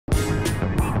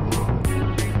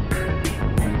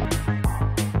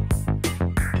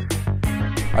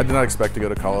I did not expect to go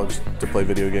to college to play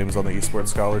video games on the esports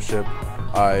scholarship.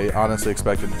 I honestly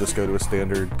expected to just go to a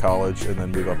standard college and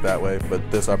then move up that way, but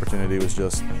this opportunity was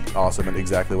just awesome and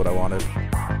exactly what I wanted.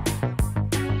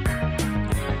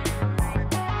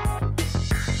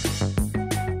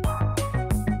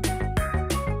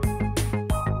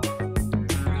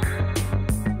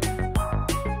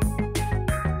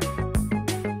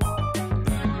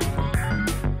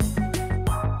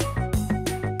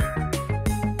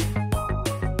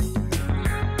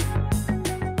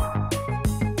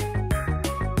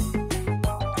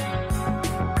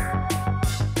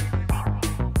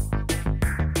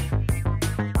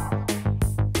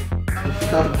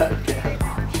 Not that bad.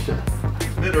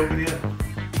 Is it open yet?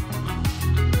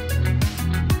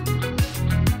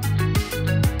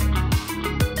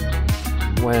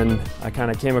 When I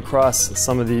kind of came across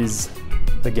some of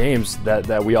the games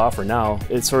that we offer now,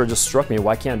 it sort of just struck me,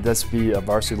 why can't this be a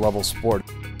varsity level sport?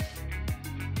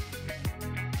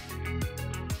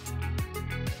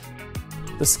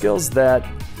 The skills that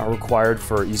are required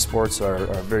for esports are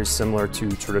very similar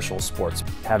to traditional sports.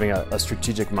 Having a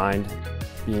strategic mind,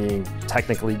 being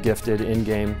technically gifted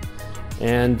in-game,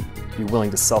 and be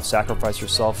willing to self-sacrifice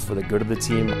yourself for the good of the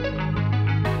team.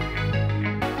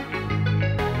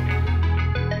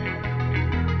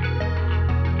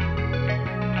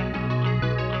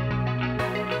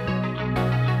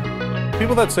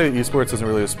 People that say esports isn't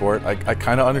really a sport, I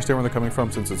kind of understand where they're coming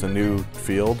from since it's a new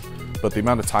field, but the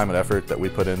amount of time and effort that we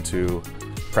put into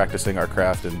practicing our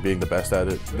craft and being the best at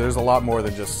it, there's a lot more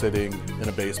than just sitting in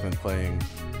a basement playing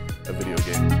a video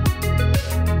game.